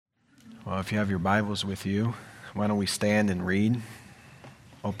Well, if you have your Bibles with you, why don't we stand and read?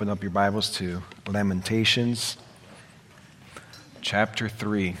 Open up your Bibles to Lamentations, chapter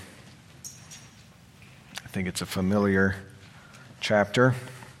 3. I think it's a familiar chapter.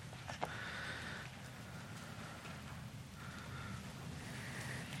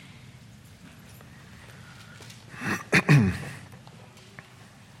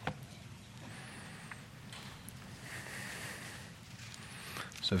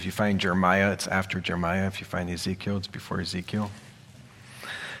 So if you find Jeremiah, it's after Jeremiah. If you find Ezekiel, it's before Ezekiel.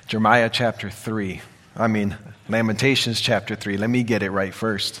 Jeremiah chapter 3. Lamentations chapter 3. Let me get it right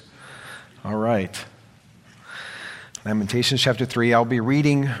first. All right. Lamentations chapter 3. I'll be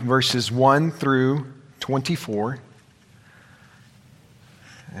reading verses 1 through 24.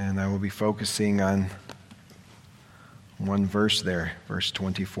 And I will be focusing on one verse there, verse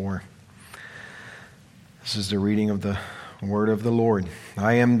 24. This is the reading of the word of the Lord.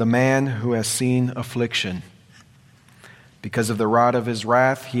 I am the man who has seen affliction. Because of the rod of his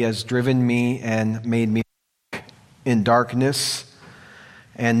wrath, he has driven me and made me in darkness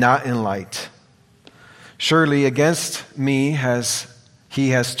and not in light. Surely against me he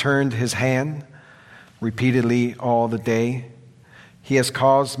has turned his hand repeatedly all the day. He has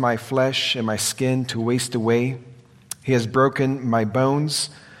caused my flesh and my skin to waste away. He has broken my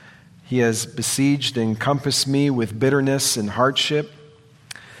bones. He has besieged and encompassed me with bitterness and hardship.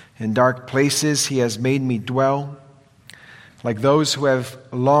 In dark places he has made me dwell. Like those who have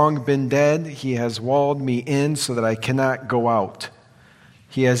long been dead, he has walled me in so that I cannot go out.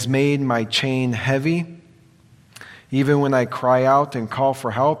 He has made my chain heavy. Even when I cry out and call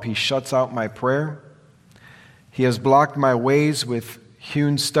for help, he shuts out my prayer. He has blocked my ways with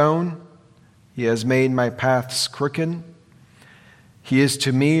hewn stone. He has made my paths crooked. He is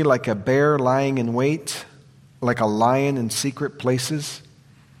to me like a bear lying in wait, like a lion in secret places.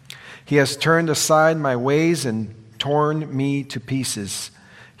 He has turned aside my ways and torn me to pieces.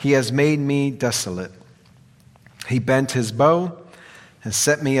 He has made me desolate. He bent his bow and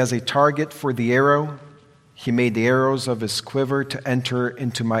set me as a target for the arrow. He made the arrows of his quiver to enter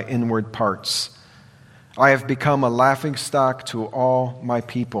into my inward parts. I have become a laughingstock to all my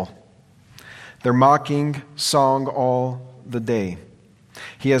people, their mocking song all the day.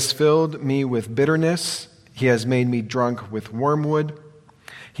 He has filled me with bitterness. He has made me drunk with wormwood.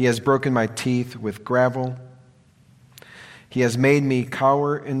 He has broken my teeth with gravel. He has made me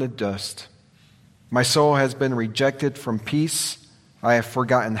cower in the dust. My soul has been rejected from peace. I have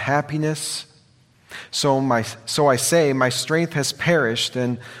forgotten happiness. So I say, my strength has perished,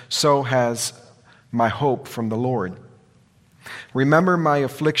 and so has my hope from the Lord. Remember my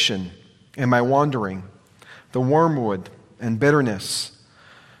affliction and my wandering, the wormwood and bitterness.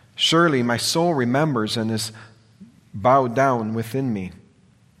 Surely my soul remembers and is bowed down within me.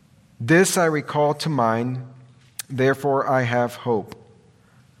 This I recall to mind, therefore I have hope.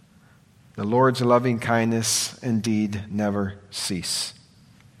 The Lord's loving kindness indeed never cease,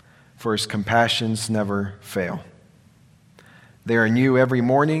 for his compassions never fail. They are new every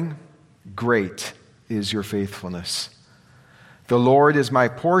morning. Great is your faithfulness. The Lord is my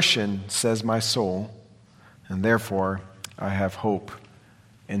portion, says my soul, and therefore I have hope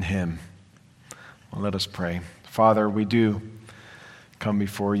in him. Well, let us pray. Father, we do come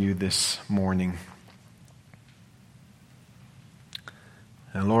before you this morning.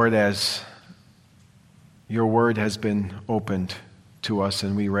 And Lord, as your word has been opened to us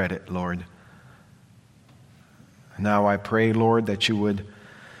and we read it, Lord, now I pray, Lord, that you would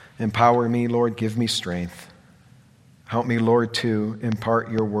empower me, Lord, give me strength. Help me, Lord, to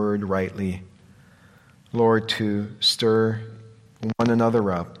impart your word rightly. Lord, to stir one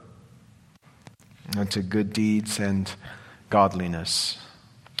another up unto good deeds and godliness.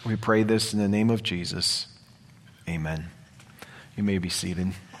 We pray this in the name of Jesus. Amen. You may be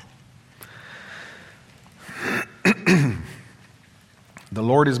seated. The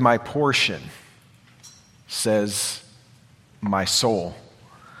Lord is my portion, says my soul.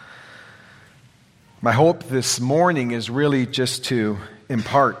 My hope this morning is really just to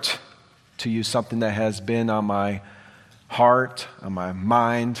impart to you something that has been on my heart, on my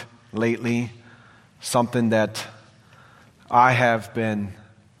mind lately, something that I have been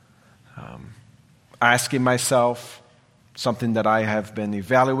asking myself, something that I have been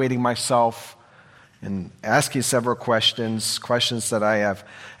evaluating myself and asking several questions that I have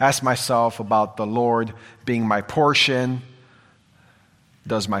asked myself about the Lord being my portion.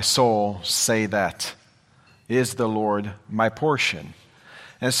 Does my soul say that? Is the Lord my portion?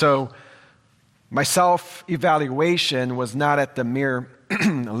 And so my self-evaluation was not at the mere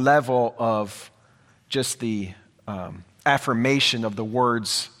level of just the affirmation of the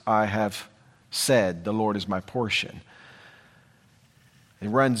words I have said, the Lord is my portion. It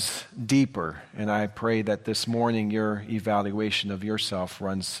runs deeper, and I pray that this morning your evaluation of yourself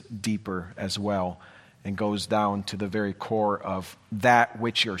runs deeper as well and goes down to the very core of that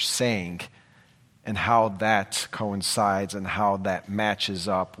which you're saying and how that coincides and how that matches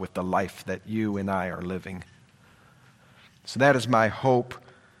up with the life that you and I are living. So that is my hope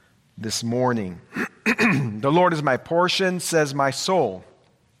this morning. The Lord is my portion, says my soul.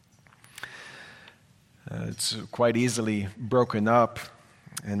 It's quite easily broken up.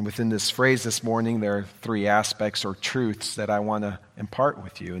 And within this phrase this morning, there are three aspects or truths that I want to impart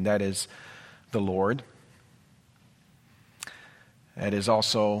with you. And that is the Lord. That is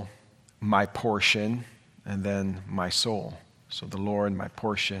also my portion, and then my soul. So the Lord, my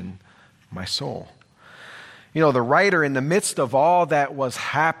portion, my soul. You know, the writer, in the midst of all that was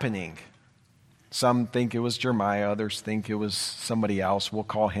happening, some think it was Jeremiah, others think it was somebody else. We'll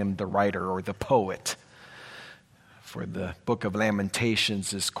call him the writer or the poet. For the book of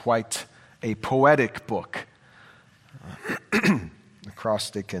Lamentations is quite a poetic book,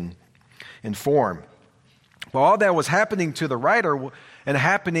 acrostic in form. Well, all that was happening to the writer and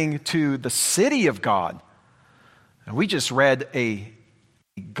happening to the city of God. And we just read a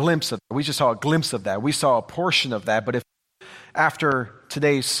glimpse of that. We just saw a glimpse of that. We saw a portion of that. But if after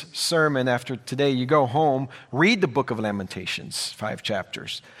today's sermon, after today, you go home, read the book of Lamentations, 5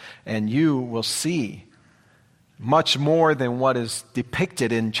 chapters, and you will see much more than what is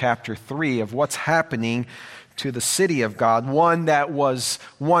depicted in chapter 3 of what's happening to the city of God, one that was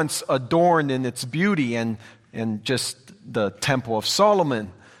once adorned in its beauty and just the temple of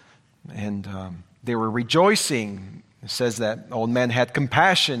Solomon. And they were rejoicing. It says that old men had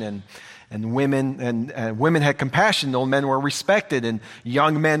compassion and women had compassion. Old men were respected and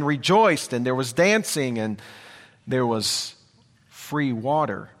young men rejoiced, and there was dancing and there was free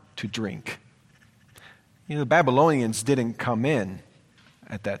water to drink. You know, the Babylonians didn't come in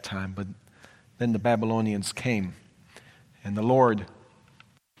at that time, but then the Babylonians came, and the Lord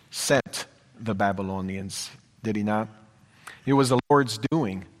sent the Babylonians, did he not? It was the Lord's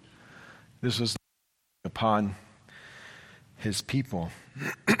doing. This was upon his people.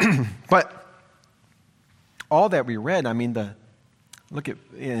 But all that we read, I mean, look at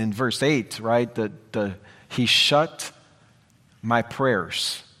in verse 8, right? He shut my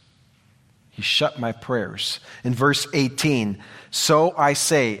prayers. He shut my prayers. In verse 18, so I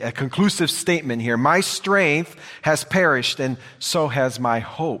say, a conclusive statement here, my strength has perished, and so has my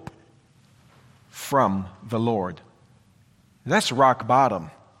hope from the Lord. That's rock bottom.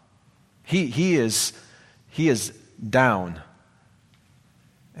 He is down,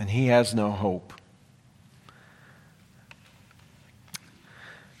 and he has no hope.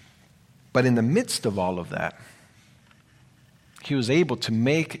 But in the midst of all of that, he was able to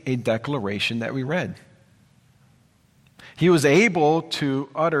make a declaration that we read. He was able to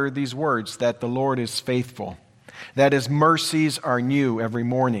utter these words that the Lord is faithful, that his mercies are new every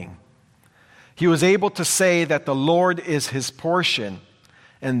morning. He was able to say that the Lord is his portion,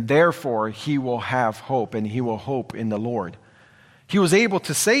 and therefore he will have hope, and he will hope in the Lord. He was able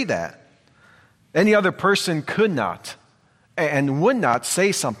to say that. Any other person could not and would not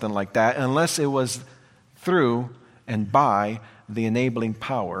say something like that unless it was through and by the enabling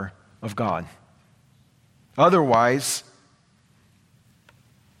power of God. Otherwise,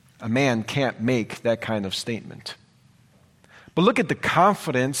 a man can't make that kind of statement. But look at the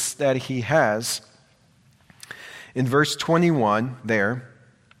confidence that he has in verse 21 there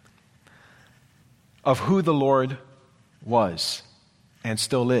of who the Lord was and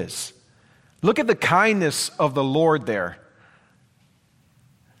still is. Look at the kindness of the Lord there.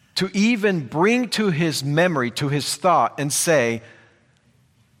 To even bring to his memory, to his thought, and say,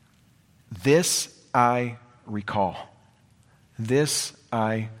 this I recall. This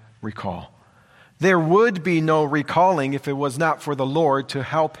I recall. There would be no recalling if it was not for the Lord to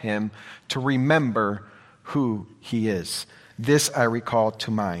help him to remember who he is. This I recall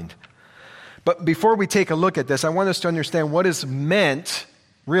to mind. But before we take a look at this, I want us to understand what is meant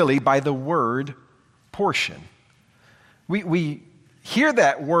really by the word portion. We hear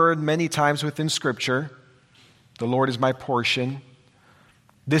that word many times within Scripture. The Lord is my portion.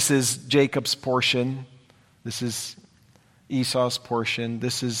 This is Jacob's portion. This is Esau's portion.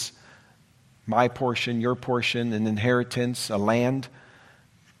 This is my portion, your portion, an inheritance, a land.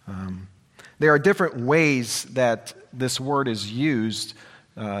 There are different ways that this word is used,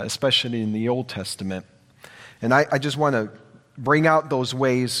 especially in the Old Testament. And I just want to bring out those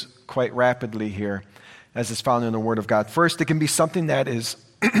ways quite rapidly here, as is found in the Word of God. First, it can be something that is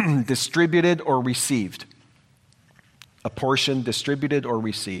distributed or received. a portion distributed or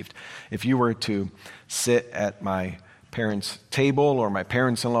received. If you were to sit at my parents' table or my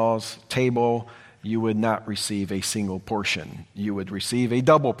parents-in-law's table, you would not receive a single portion. You would receive a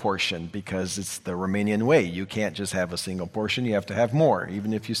double portion because it's the Romanian way. You can't just have a single portion. You have to have more,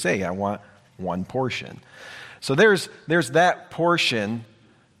 even if you say, I want one portion. So there's that portion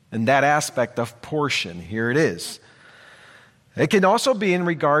and that aspect of portion. Here it is. It can also be in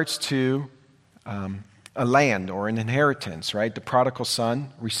regards to a land or an inheritance, right? The prodigal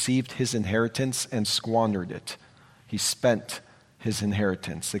son received his inheritance and squandered it. He spent his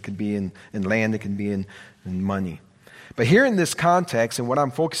inheritance. It could be in land, it can be in money. But here in this context, and what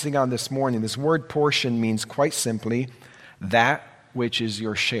I'm focusing on this morning, this word portion means quite simply that which is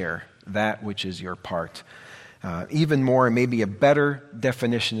your share, that which is your part. Even more, and maybe a better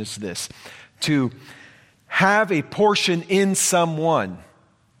definition is this: to have a portion in someone,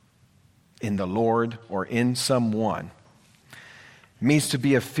 in the Lord or in someone, means to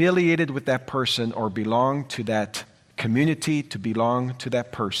be affiliated with that person or belong to that community, to belong to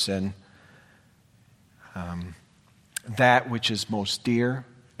that person, that which is most dear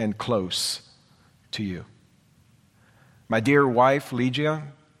and close to you. My dear wife, Lygia,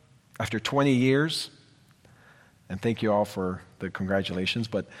 after 20 years, and thank you all for the congratulations,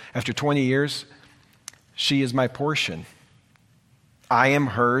 but after 20 years, she is my portion. I am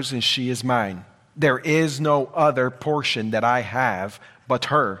hers and she is mine. There is no other portion that I have but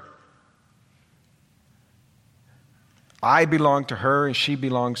her. I belong to her and she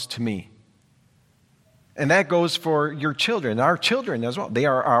belongs to me. And that goes for your children, our children as well. They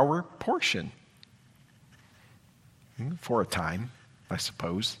are our portion. For a time, I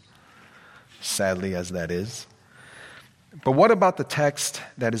suppose, sadly as that is. But what about the text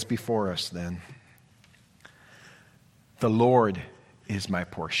that is before us then? The Lord is my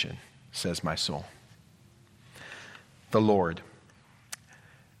portion, says my soul. The Lord.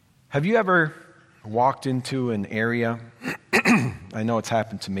 Have you ever walked into an area? I know it's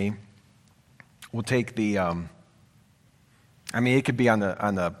happened to me. We'll take the, it could be on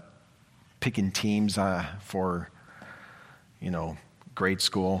the picking teams for, grade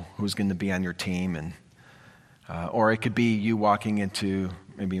school, who's going to be on your team, and or it could be you walking into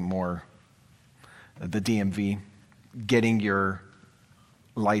maybe more the DMV, getting your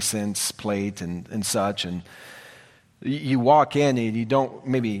license plate and such, and you walk in and you don't,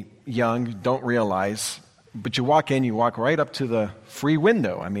 maybe young, don't realize, but you walk in, you walk right up to the free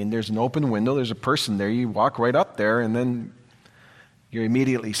window. There's an open window, there's a person there, you walk right up there, and then you're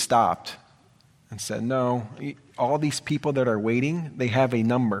immediately stopped and said, no, all these people that are waiting, they have a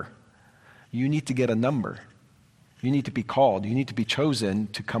number. You need to get a number. You need to be called. You need to be chosen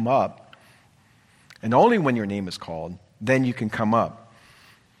to come up. And only when your name is called, then you can come up.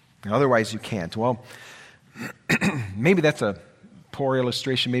 Otherwise, you can't. Well, maybe that's a poor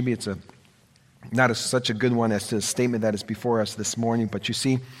illustration. Maybe it's not such a good one as to the statement that is before us this morning. But you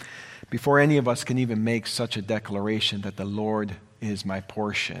see, before any of us can even make such a declaration that the Lord is my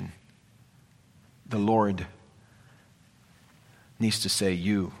portion, the Lord needs to say,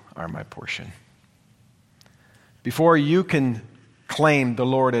 you are my portion. Before you can claim the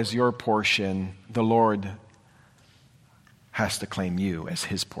Lord as your portion, the Lord has to claim you as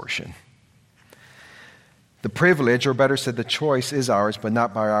his portion. The privilege, or better said, the choice is ours, but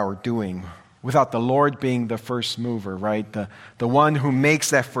not by our doing. Without the Lord being the first mover, right? The one who makes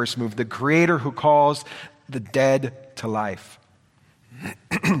that first move, the creator who calls the dead to life.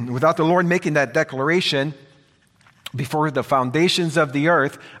 Without the Lord making that declaration before the foundations of the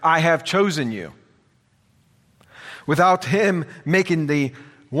earth, I have chosen you. Without him making the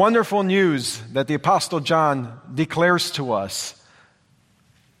wonderful news that the Apostle John declares to us,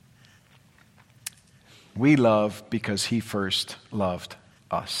 we love because he first loved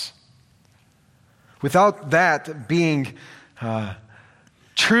us. Without that being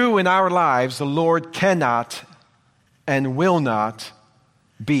true in our lives, the Lord cannot and will not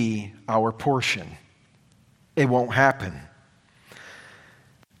be our portion. It won't happen.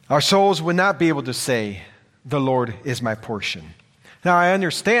 Our souls would not be able to say, the Lord is my portion. Now, I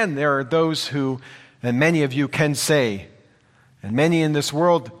understand there are those who, and many of you can say, and many in this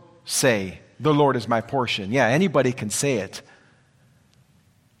world say, the Lord is my portion. Yeah, anybody can say it.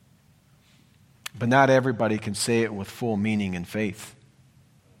 But not everybody can say it with full meaning and faith.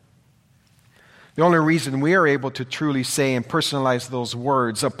 The only reason we are able to truly say and personalize those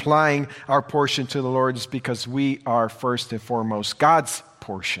words, applying our portion to the Lord, is because we are first and foremost God's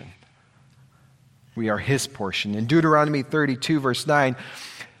portion. We are his portion. In Deuteronomy 32, verse 9,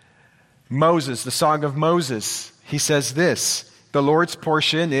 Moses, the Song of Moses, he says this: the Lord's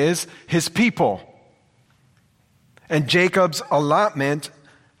portion is his people. And Jacob is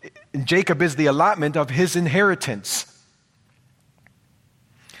the allotment of his inheritance.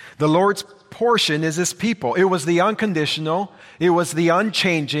 The Lord's portion is his people. It was the unconditional, it was the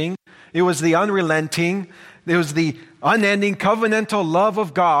unchanging, it was the unrelenting, it was the unending covenantal love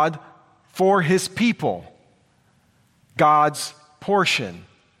of God for his people. God's portion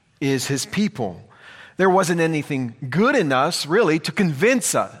is his people. There wasn't anything good in us, really, to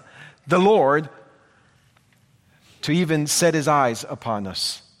convince the Lord to even set his eyes upon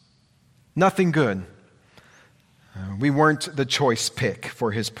us. Nothing good. We weren't the choice pick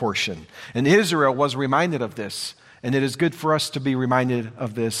for his portion. And Israel was reminded of this. And it is good for us to be reminded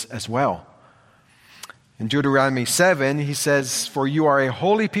of this as well. In Deuteronomy 7, he says, "For you are a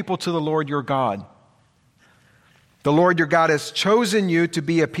holy people to the Lord your God. The Lord your God has chosen you to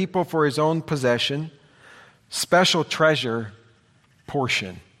be a people for his own possession, special treasure,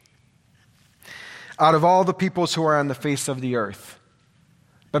 portion, out of all the peoples who are on the face of the earth."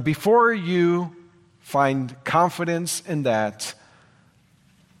 But before you find confidence in that,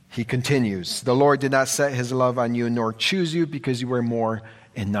 he continues, "The Lord did not set his love on you nor choose you because you were more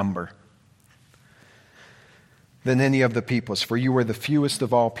in number than any of the peoples, for you were the fewest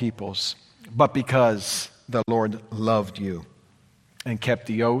of all peoples, but because the Lord loved you and kept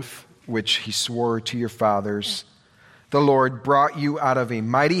the oath which he swore to your fathers, the Lord brought you out of a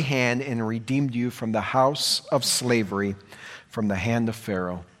mighty hand and redeemed you from the house of slavery, from the hand of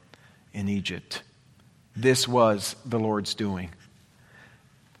Pharaoh in Egypt." This was the Lord's doing.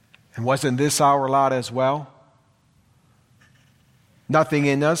 And wasn't this our lot as well? Nothing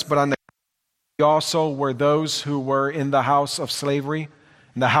in us, but on the we also were those who were in the house of slavery,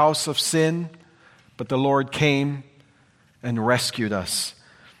 in the house of sin, but the Lord came and rescued us.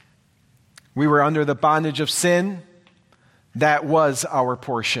 We were under the bondage of sin. That was our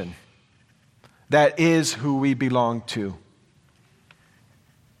portion. That is who we belong to.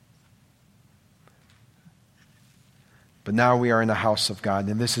 But now we are in the house of God,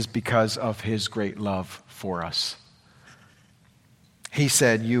 and this is because of his great love for us. He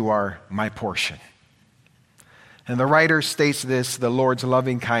said, "You are my portion." And the writer states this, "The Lord's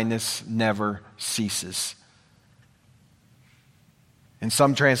loving kindness never ceases." In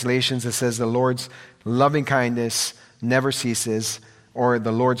some translations it says, "The Lord's loving kindness never ceases," or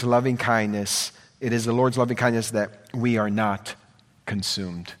 "the Lord's loving kindness." It is the Lord's loving kindness that we are not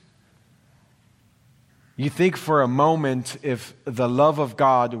consumed. You think for a moment, if the love of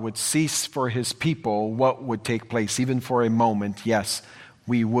God would cease for his people, what would take place? Even for a moment, yes,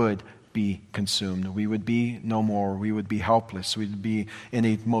 we would be consumed. We would be no more. We would be helpless. We would be in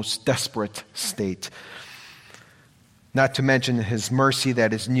a most desperate state. Not to mention his mercy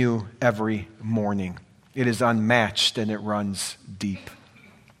that is new every morning. It is unmatched and it runs deep.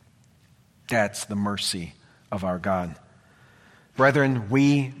 That's the mercy of our God. Brethren,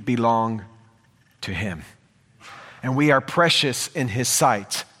 we belong to him. And we are precious in his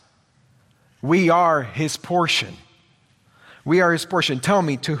sight. We are his portion. We are his portion. Tell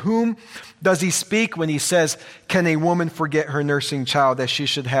me, to whom does he speak when he says, "Can a woman forget her nursing child, that she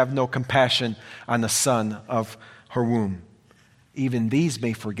should have no compassion on the son of her womb? Even these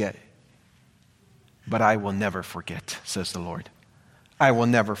may forget, but I will never forget," says the Lord. "I will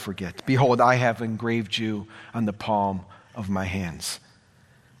never forget. Behold, I have engraved you on the palm of my hands."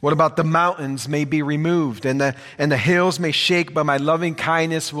 What about the mountains may be removed and the hills may shake, but my loving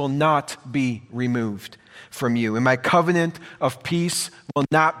kindness will not be removed from you, and my covenant of peace will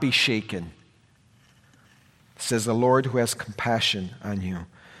not be shaken, says the Lord who has compassion on you.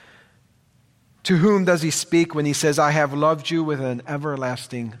 To whom does he speak when he says, "I have loved you with an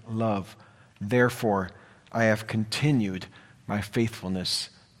everlasting love. Therefore, I have continued my faithfulness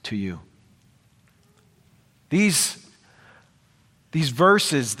to you"? These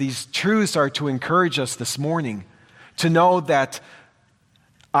verses, these truths are to encourage us this morning to know that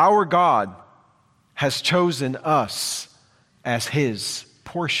our God has chosen us as his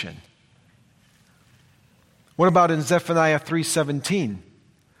portion. What about in Zephaniah 3:17?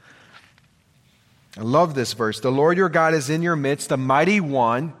 I love this verse. "The Lord your God is in your midst, a mighty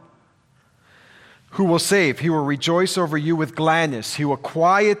one who will save. He will rejoice over you with gladness. He will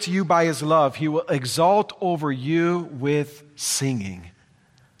quiet you by his love. He will exalt over you with singing."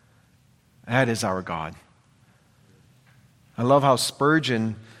 That is our God. I love how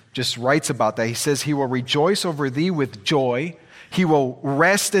Spurgeon just writes about that. He says, "He will rejoice over thee with joy. He will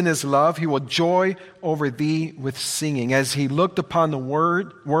rest in his love. He will joy over thee with singing." As he looked upon the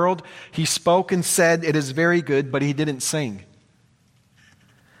world, he spoke and said, "It is very good," but he didn't sing.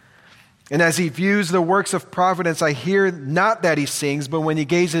 And as he views the works of providence, I hear not that he sings, but when he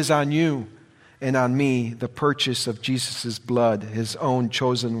gazes on you and on me the purchase of Jesus' blood, his own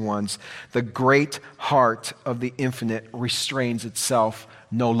chosen ones, the great heart of the infinite restrains itself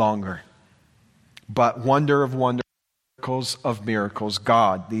no longer. But wonder of wonders, miracles of miracles,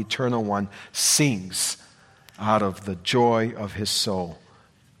 God, the Eternal One, sings out of the joy of his soul.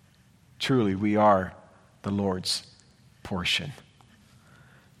 Truly, we are the Lord's portion.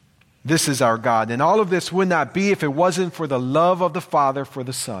 This is our God. And all of this would not be if it wasn't for the love of the Father for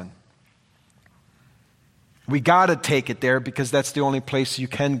the Son. We got to take it there because that's the only place you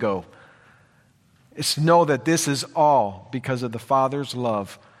can go. It's to know that this is all because of the Father's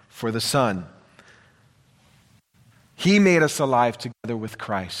love for the Son. He made us alive together with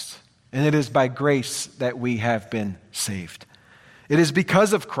Christ. And it is by grace that we have been saved. It is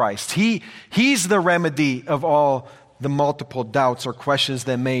because of Christ. He's the remedy of all the multiple doubts or questions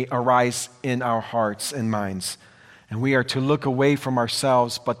that may arise in our hearts and minds. And we are to look away from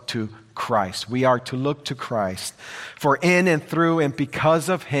ourselves, but to Christ. We are to look to Christ. For in and through and because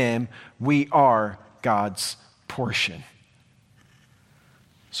of him, we are God's portion.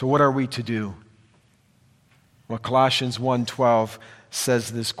 So what are we to do? Well, Colossians 1:12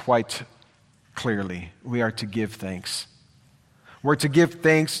 says this quite clearly. We are to give thanks. We're to give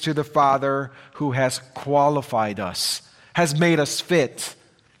thanks to the Father who has qualified us, has made us fit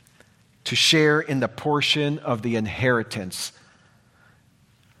to share in the portion of the inheritance,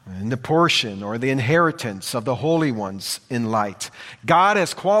 in the portion or the inheritance of the holy ones in light. God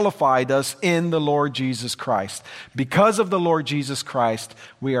has qualified us in the Lord Jesus Christ. Because of the Lord Jesus Christ,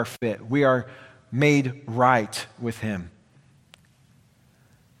 we are fit. We are made right with him.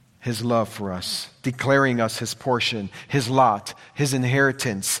 His love for us, declaring us his portion, his lot, his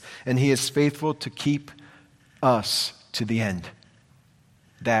inheritance, and he is faithful to keep us to the end.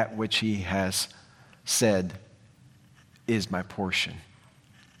 That which he has said is my portion.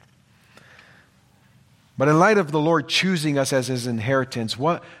 But in light of the Lord choosing us as his inheritance,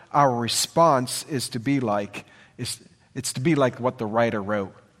 what our response is to be like, it's to be like what the writer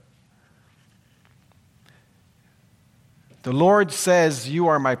wrote. The Lord says, you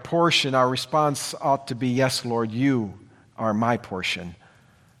are my portion. Our response ought to be, yes, Lord, you are my portion.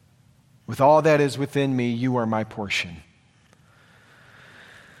 With all that is within me, you are my portion.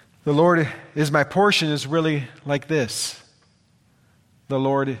 The Lord is my portion is really like this. The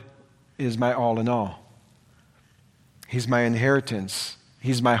Lord is my all in all. He's my inheritance.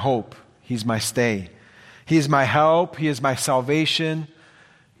 He's my hope. He's my stay. He is my help. He is my salvation.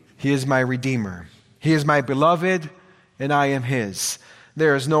 He is my redeemer. He is my beloved, and I am his.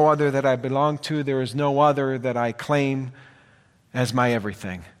 There is no other that I belong to. There is no other that I claim as my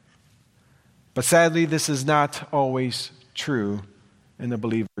everything. But sadly, this is not always true in the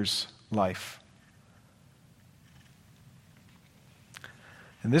believer's life.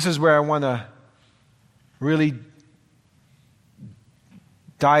 And this is where I want to really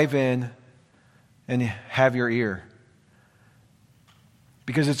dive in and have your ear.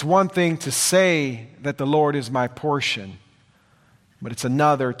 Because it's one thing to say that the Lord is my portion, but it's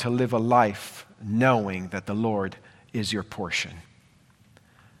another to live a life knowing that the Lord is your portion.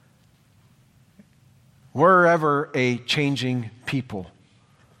 We're ever a changing people.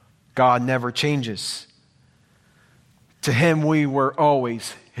 God never changes. To him we were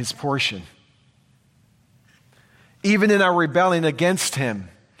always his portion. Even in our rebellion against him,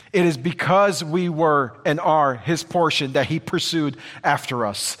 it is because we were and are his portion that he pursued after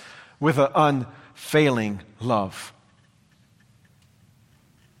us with an unfailing love.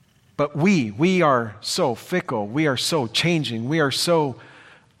 But we are so fickle, we are so changing, we are so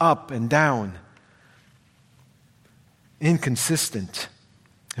up and down, inconsistent.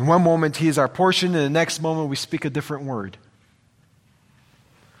 In one moment he is our portion, and the next moment we speak a different word.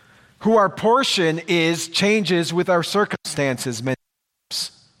 Who our portion is changes with our circumstances many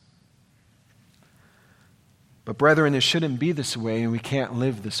times. But brethren, it shouldn't be this way, and we can't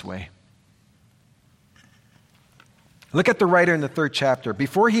live this way. Look at the writer in the 3rd chapter.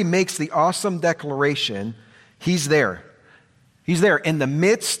 Before he makes the awesome declaration, he's there. He's there in the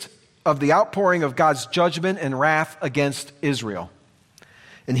midst of the outpouring of God's judgment and wrath against Israel.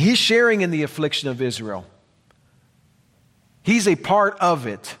 And he's sharing in the affliction of Israel. He's a part of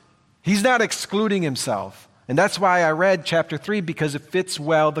it. He's not excluding himself. And that's why I read chapter 3, because it fits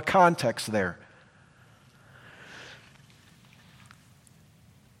well the context there.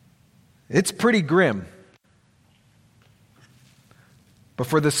 It's pretty grim. But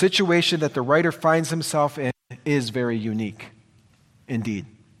for the situation that the writer finds himself in is very unique indeed.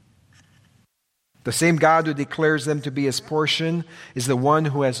 The same God who declares them to be his portion is the one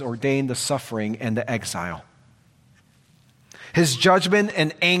who has ordained the suffering and the exile. his judgment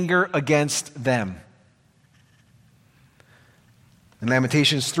and anger against them. In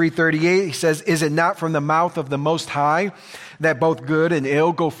Lamentations 3:38, he says, "Is it not from the mouth of the Most High that both good and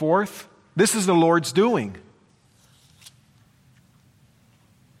ill go forth?" This is the Lord's doing.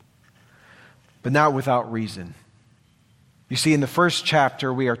 But not without reason. You see, in the first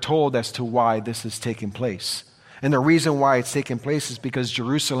chapter, we are told as to why this is taking place. And the reason why it's taking place is because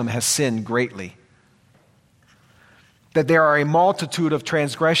Jerusalem has sinned greatly. That there are a multitude of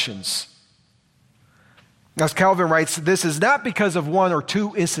transgressions. As Calvin writes, this is not because of one or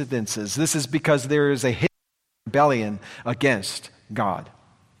two incidences. This is because there is a hidden rebellion against God.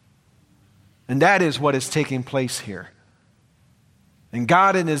 And that is what is taking place here. And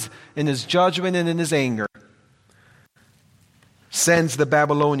God in his judgment and in his anger sends the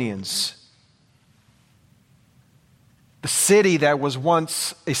Babylonians. The city that was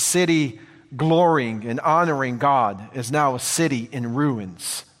once a city glorying and honoring God is now a city in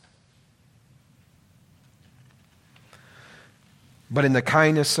ruins. But in the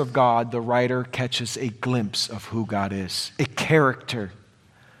kindness of God, the writer catches a glimpse of who God is, a character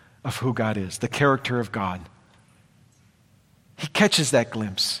of who God is, the character of God. He catches that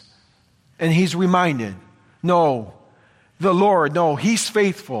glimpse, and he's reminded, no, the Lord, no, he's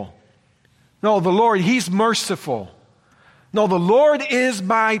faithful. No, the Lord, he's merciful. No, the Lord is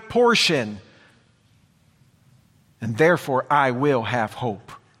my portion, and therefore I will have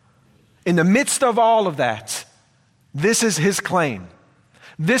hope. In the midst of all of that, this is his claim.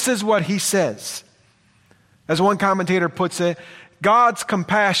 This is what he says. As one commentator puts it, God's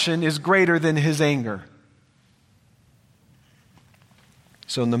compassion is greater than his anger.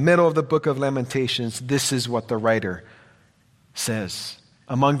 So in the middle of the book of Lamentations, this is what the writer says.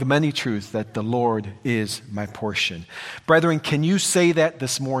 Among the many truths, that the Lord is my portion. Brethren, can you say that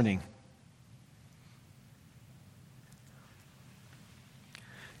this morning?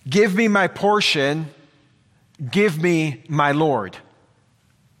 Give me my portion, give me my Lord.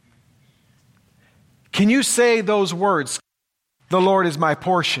 Can you say those words, the Lord is my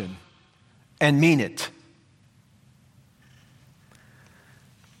portion, and mean it?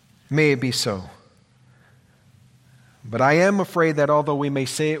 May it be so. But I am afraid that although we may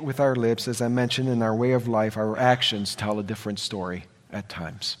say it with our lips, as I mentioned, in our way of life, our actions tell a different story at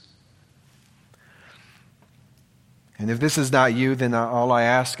times. And if this is not you, then all I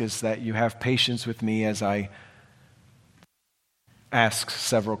ask is that you have patience with me as I ask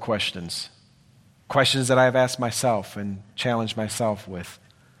several questions. Questions that I have asked myself and challenged myself with.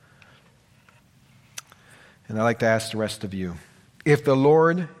 And I'd like to ask the rest of you. If the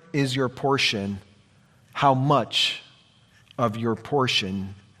Lord is your portion, how much of your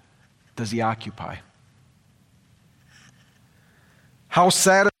portion does he occupy? How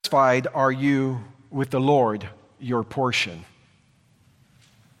satisfied are you with the Lord, your portion?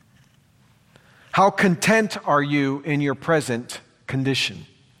 How content are you in your present condition?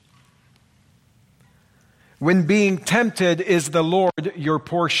 When being tempted, is the Lord your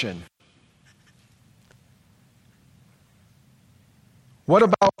portion? What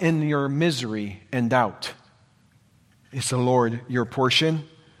about in your misery and doubt? Is the Lord your portion?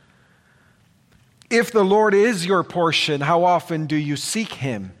 If the Lord is your portion, how often do you seek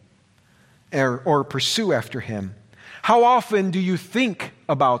him or pursue after him? How often do you think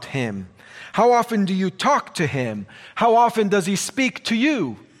about him? How often do you talk to him? How often does he speak to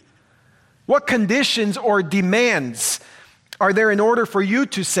you? What conditions or demands are there in order for you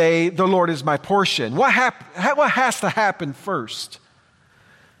to say, the Lord is my portion? What has to happen first?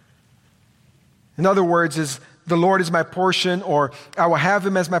 In other words, is the Lord is my portion, or I will have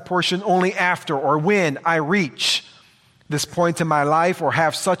him as my portion only after or when I reach this point in my life, or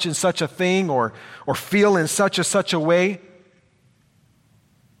have such and such a thing, or feel in such and such a way?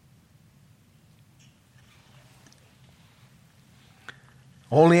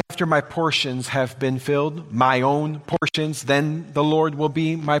 Only after my portions have been filled, my own portions, then the Lord will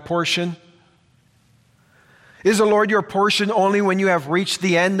be my portion? Is the Lord your portion only when you have reached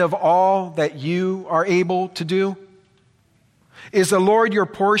the end of all that you are able to do? Is the Lord your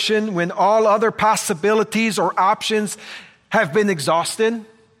portion when all other possibilities or options have been exhausted?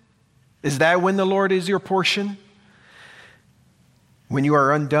 Is that when the Lord is your portion? When you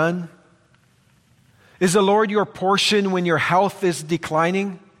are undone? Is the Lord your portion when your health is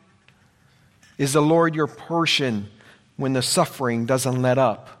declining? Is the Lord your portion when the suffering doesn't let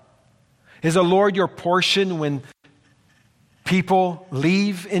up? Is the Lord your portion when people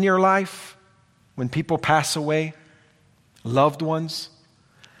leave in your life? When people pass away? Loved ones?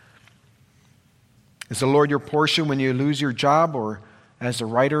 Is the Lord your portion when you lose your job, or as the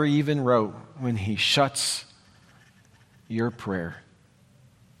writer even wrote, when he shuts your prayer,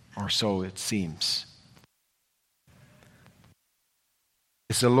 or so it seems.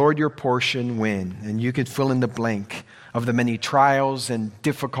 Is the Lord your portion when? And you could fill in the blank of the many trials and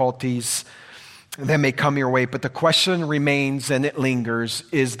difficulties that may come your way. But the question remains and it lingers,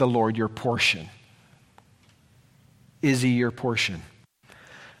 is the Lord your portion? Is He your portion?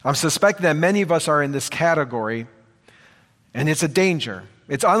 I'm suspecting that many of us are in this category, and it's a danger.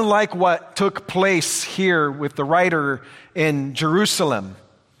 It's unlike what took place here with the writer in Jerusalem.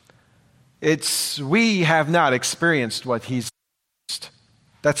 We have not experienced what he's experienced.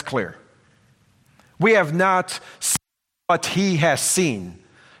 That's clear. We have not seen what he has seen.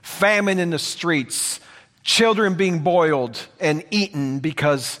 Famine in the streets, children being boiled and eaten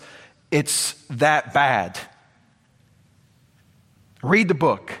because it's that bad. Read the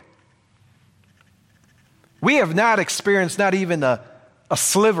book. We have not experienced not even a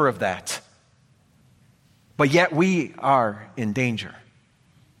sliver of that. But yet we are in danger.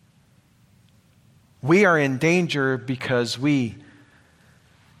 We are in danger because we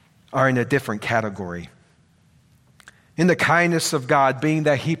are in a different category. In the kindness of God, being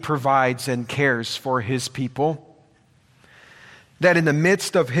that He provides and cares for His people, that in the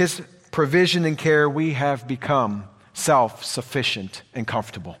midst of His provision and care, we have become self-sufficient and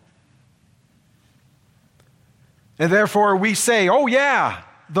comfortable. And therefore we say, oh yeah,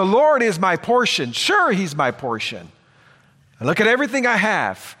 the Lord is my portion. Sure, He's my portion. And look at everything I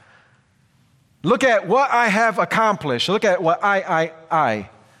have. Look at what I have accomplished. Look at what I.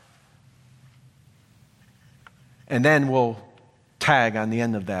 And then we'll tag on the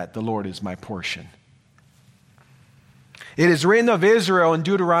end of that, the Lord is my portion. It is written of Israel in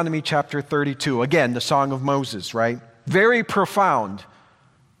Deuteronomy chapter 32. Again, the Song of Moses, right? Very profound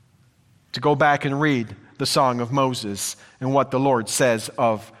to go back and read the Song of Moses and what the Lord says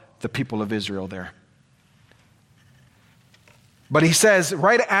of the people of Israel there. But He says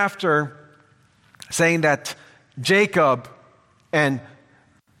right after saying that Jacob and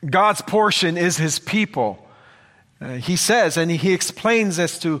God's portion is His people, He says, and He explains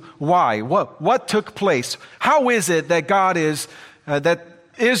as to why, what took place. How is it that that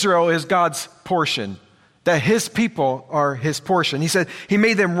Israel is God's portion, that His people are His portion? He said, He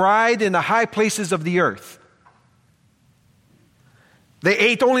made them ride in the high places of the earth. They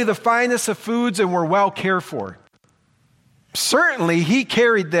ate only the finest of foods and were well cared for. Certainly, He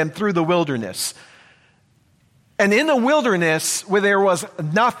carried them through the wilderness. And in the wilderness, where there was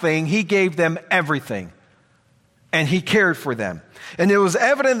nothing, He gave them everything. And He cared for them. And it was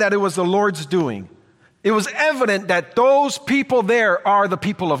evident that it was the Lord's doing. It was evident that those people there are the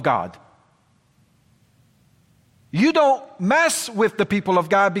people of God. You don't mess with the people of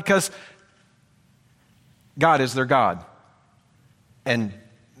God because God is their God. And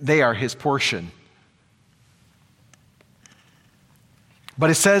they are His portion. But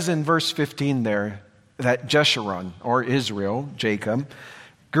it says in verse 15 there that Jeshurun, or Israel, Jacob,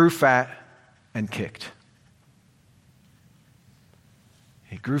 grew fat and kicked.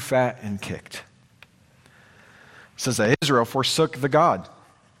 He grew fat and kicked. It says that Israel forsook the God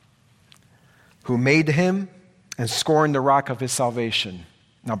who made him and scorned the rock of his salvation.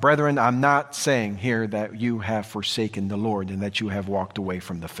 Now, brethren, I'm not saying here that you have forsaken the Lord and that you have walked away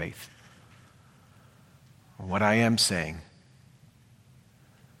from the faith. What I am saying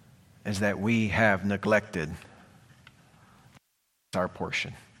is that we have neglected our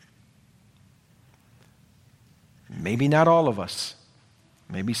portion. Maybe not all of us.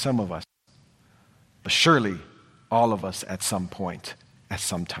 Maybe some of us, but surely all of us at some point, at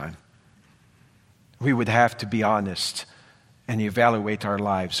some time. We would have to be honest and evaluate our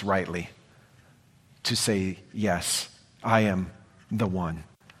lives rightly to say, yes, I am the one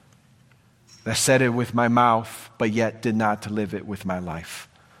that said it with my mouth, but yet did not live it with my life,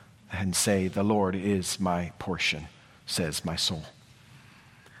 and say, the Lord is my portion, says my soul.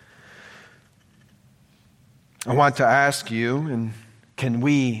 I want to ask you, and can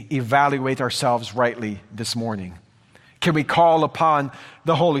we evaluate ourselves rightly this morning? Can we call upon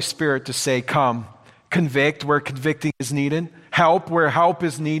the Holy Spirit to say, come, convict where convicting is needed, help where help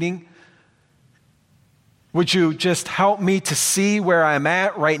is needing? Would you just help me to see where I'm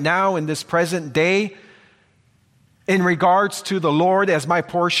at right now in this present day in regards to the Lord as my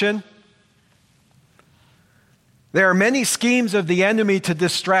portion? There are many schemes of the enemy to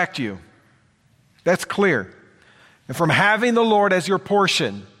distract you. That's clear. And from having the Lord as your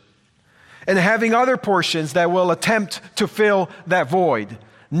portion and having other portions that will attempt to fill that void,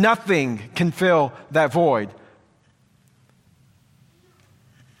 nothing can fill that void.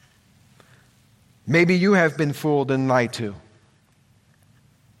 Maybe you have been fooled and lied to.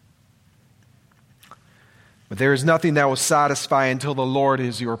 But There is nothing that will satisfy until the Lord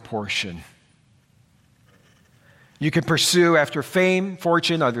is your portion. You can pursue after fame,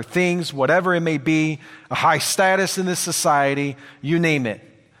 fortune, other things, whatever it may be, a high status in this society, you name it.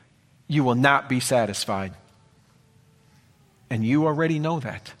 You will not be satisfied. And you already know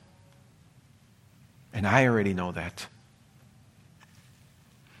that. And I already know that.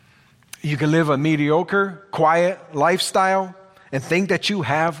 You can live a mediocre, quiet lifestyle and think that you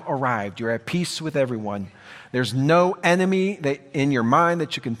have arrived. You're at peace with everyone. There's no enemy that in your mind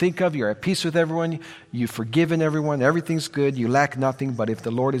that you can think of. You're at peace with everyone. You've forgiven everyone. Everything's good. You lack nothing. But if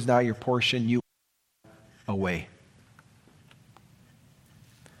the Lord is not your portion, you are away.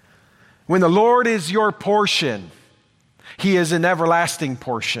 When the Lord is your portion, He is an everlasting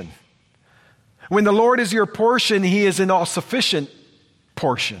portion. When the Lord is your portion, He is an all-sufficient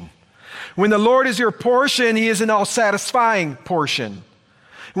portion. When the Lord is your portion, He is an all-satisfying portion.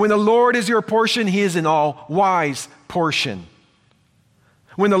 When the Lord is your portion, He is an all-wise portion.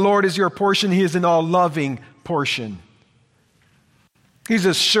 When the Lord is your portion, He is an all-loving portion. He's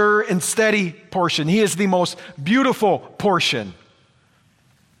a sure and steady portion. He is the most beautiful portion.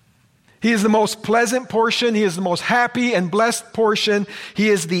 He is the most pleasant portion. He is the most happy and blessed portion. He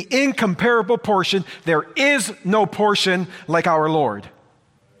is the incomparable portion. There is no portion like our Lord.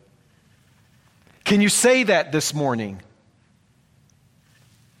 Can you say that this morning?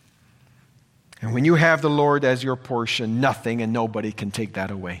 And when you have the Lord as your portion, nothing and nobody can take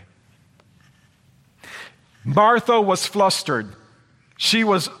that away. Martha was flustered. She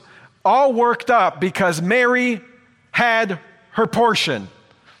was all worked up because Mary had her portion.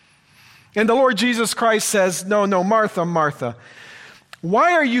 And the Lord Jesus Christ says, no, Martha, Martha,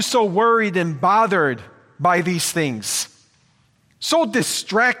 why are you so worried and bothered by these things? So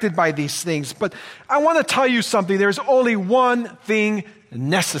distracted by these things. But I want to tell you something. There's only one thing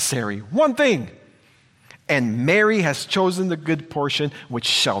necessary. One thing. And Mary has chosen the good portion, which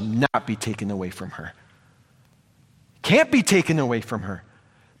shall not be taken away from her. Can't be taken away from her.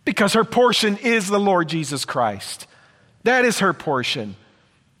 Because her portion is the Lord Jesus Christ. That is her portion.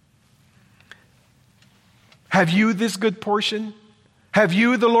 Have you this good portion? Have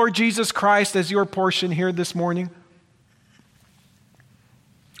you the Lord Jesus Christ as your portion here this morning?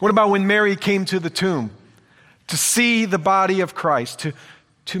 What about when Mary came to the tomb to see the body of Christ,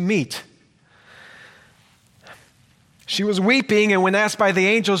 to meet? She was weeping, and when asked by the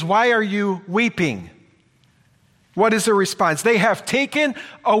angels, why are you weeping? What is her response? They have taken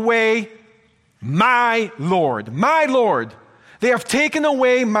away my Lord. My Lord. They have taken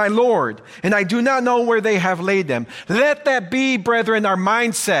away my Lord, and I do not know where they have laid them. Let that be, brethren, our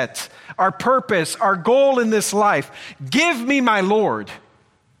mindset, our purpose, our goal in this life. Give me my Lord.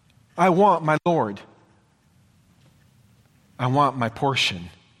 I want my Lord. I want my portion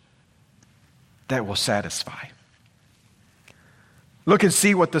that will satisfy. Look and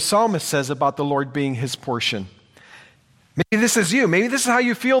see what the psalmist says about the Lord being his portion. Maybe this is you. Maybe this is how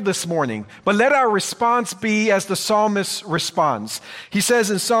you feel this morning. But let our response be as the psalmist responds. He says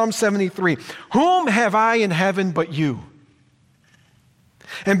in Psalm 73, whom have I in heaven but you?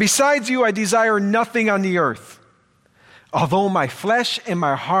 And besides you, I desire nothing on the earth. Although my flesh and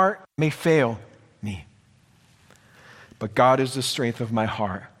my heart may fail me. But God is the strength of my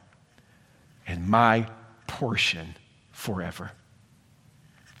heart and my portion forever.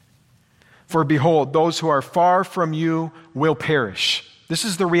 For behold, those who are far from you will perish. This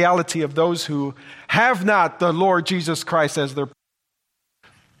is the reality of those who have not the Lord Jesus Christ as their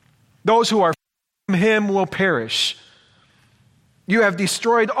portion. Those who are from Him will perish. You have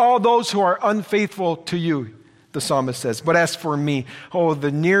destroyed all those who are unfaithful to you, the psalmist says. But as for me, oh,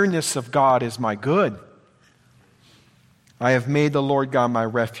 the nearness of God is my good. I have made the Lord God my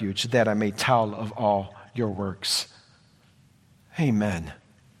refuge, that I may tell of all your works. Amen.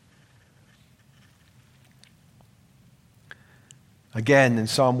 Again, in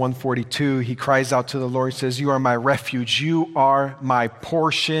Psalm 142, he cries out to the Lord, says, you are my refuge. You are my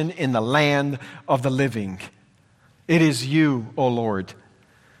portion in the land of the living. It is you, O Lord.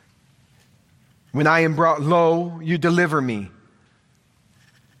 When I am brought low, you deliver me.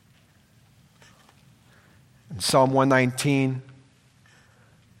 In Psalm 119,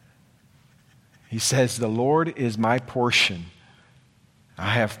 he says, the Lord is my portion. I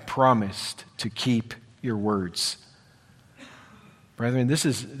have promised to keep your words. Brethren, this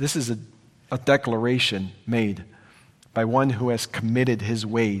is a declaration made by one who has committed his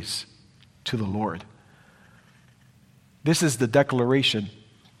ways to the Lord. This is the declaration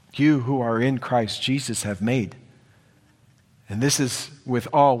you who are in Christ Jesus have made. And this is with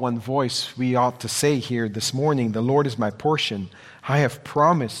all one voice we ought to say here this morning, the Lord is my portion. I have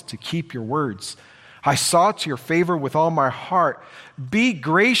promised to keep your words. I sought your favor with all my heart. Be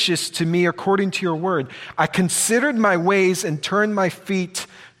gracious to me according to your word. I considered my ways and turned my feet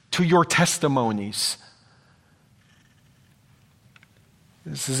to your testimonies.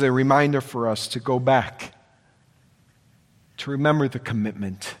 This is a reminder for us to go back, to remember the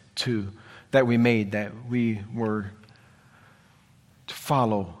commitment that we made, that we were to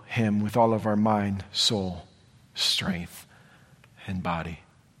follow him with all of our mind, soul, strength, and body.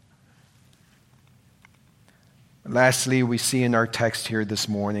 Lastly, we see in our text here this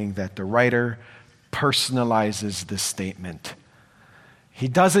morning that the writer personalizes this statement. He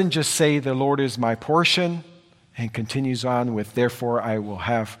doesn't just say, the Lord is my portion, and continues on with, therefore I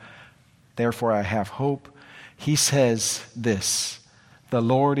have hope. He says this, the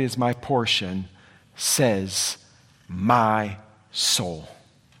Lord is my portion, says my soul.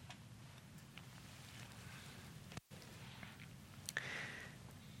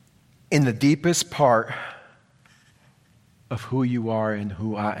 In the deepest part of who you are and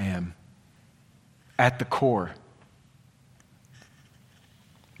who I am, at the core,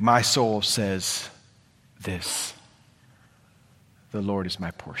 my soul says this, the Lord is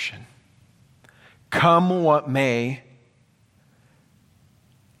my portion. Come what may,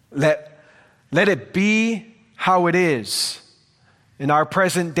 let it be how it is in our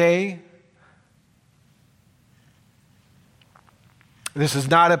present day. This is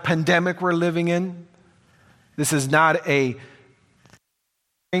not a pandemic we're living in. This is not a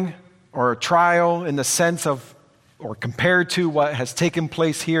trial in the sense of, or compared to what has taken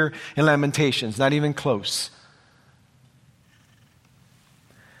place here in Lamentations, not even close.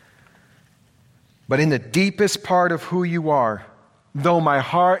 But in the deepest part of who you are, though my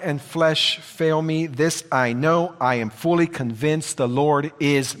heart and flesh fail me, this I know, I am fully convinced the Lord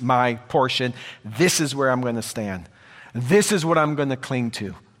is my portion. This is where I'm going to stand. This is what I'm going to cling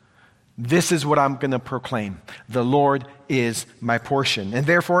to. This is what I'm going to proclaim. The Lord is my portion. And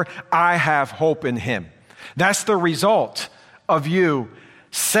therefore, I have hope in him. That's the result of you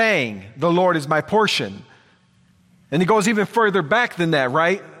saying, the Lord is my portion. And it goes even further back than that,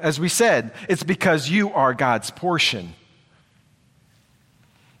 right? As we said, it's because you are God's portion.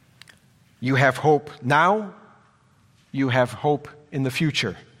 You have hope now. You have hope in the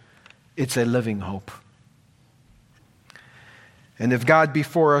future. It's a living hope. And if God be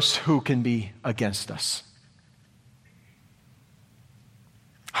for us, who can be against us?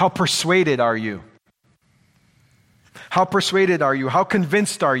 How persuaded are you? How persuaded are you? How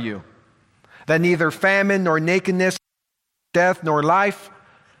convinced are you that neither famine nor nakedness, death nor life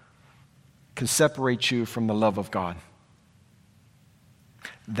can separate you from the love of God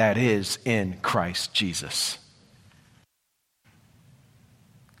that is in Christ Jesus?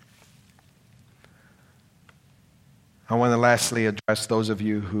 I want to lastly address those of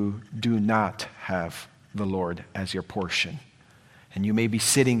you who do not have the Lord as your portion. And you may be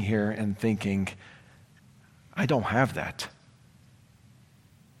sitting here and thinking, I don't have that.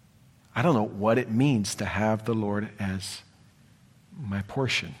 I don't know what it means to have the Lord as my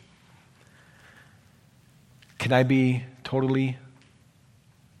portion. Can I be totally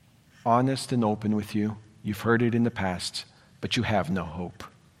honest and open with you? You've heard it in the past, but you have no hope.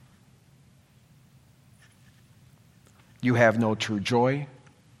 You have no true joy.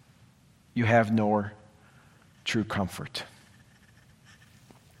 You have no true comfort.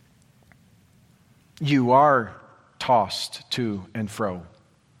 You are tossed to and fro,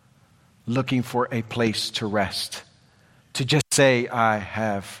 looking for a place to rest, to just say, I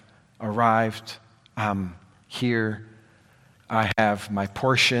have arrived, I'm here, I have my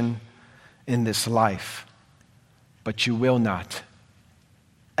portion in this life. But you will not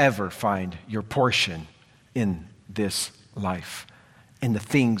ever find your portion in this life, in the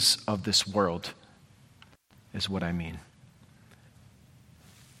things of this world, is what I mean.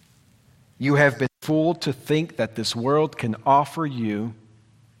 You have been fooled to think that this world can offer you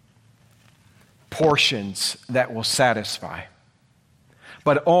portions that will satisfy.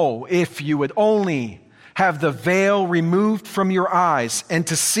 But oh, if you would only have the veil removed from your eyes and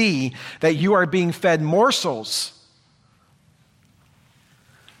to see that you are being fed morsels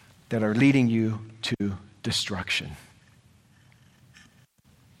that are leading you to destruction.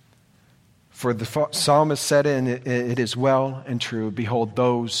 For the psalmist said, and it is well and true, behold,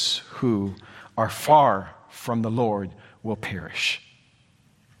 those who are far from the Lord will perish.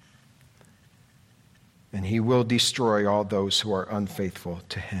 And he will destroy all those who are unfaithful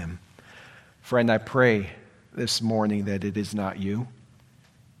to him. Friend, I pray this morning that it is not you.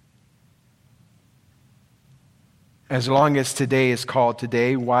 As long as today is called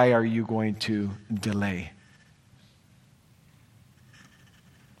today, why are you going to delay?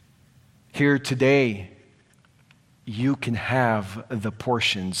 here today, you can have the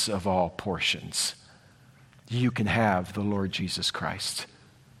portions of all portions. You can have the Lord Jesus Christ.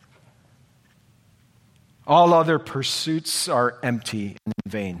 All other pursuits are empty and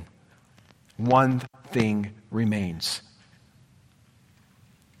in vain. One thing remains.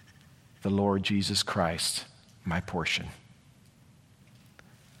 The Lord Jesus Christ, my portion.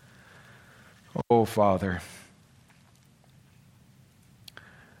 Oh, Father,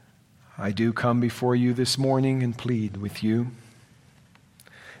 I do come before you this morning and plead with you.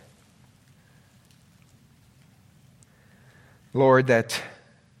 Lord, that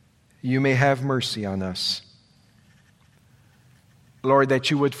you may have mercy on us. Lord, that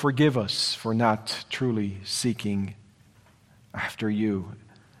you would forgive us for not truly seeking after you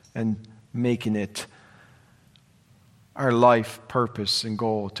and making it our life purpose and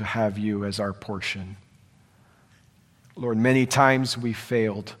goal to have you as our portion. Lord, many times we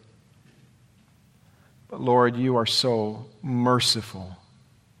failed. But Lord, you are so merciful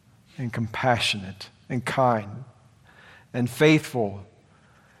and compassionate and kind and faithful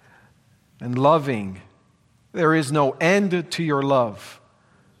and loving. There is no end to your love.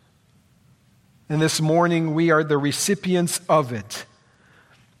 And this morning we are the recipients of it.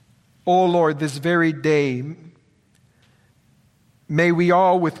 Oh Lord, this very day, may we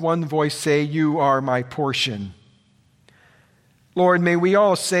all with one voice say, you are my portion. Lord, may we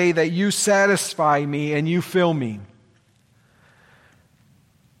all say that you satisfy me and you fill me.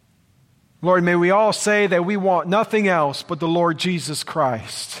 Lord, may we all say that we want nothing else but the Lord Jesus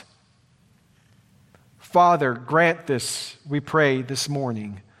Christ. Father, grant this, we pray this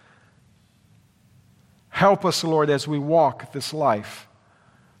morning. Help us, Lord, as we walk this life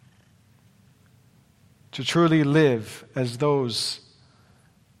to truly live as those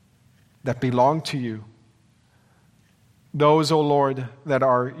that belong to you. Those, O Lord, that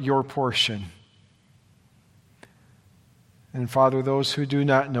are your portion. And Father, those who do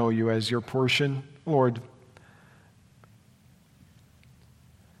not know you as your portion, Lord,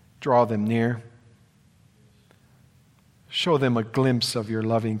 draw them near. Show them a glimpse of your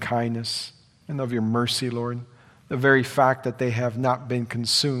loving kindness and of your mercy, Lord. The very fact that they have not been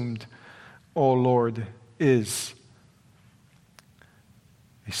consumed, O Lord, is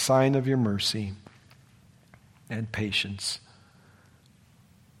a sign of your mercy and patience.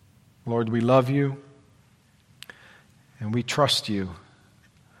 Lord, we love you and we trust you.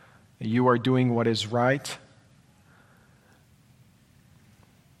 You are doing what is right.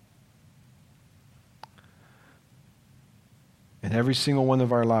 In every single one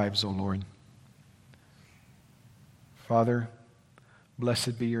of our lives, O Lord. Father,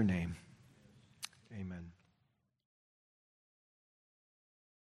 blessed be your name. Amen.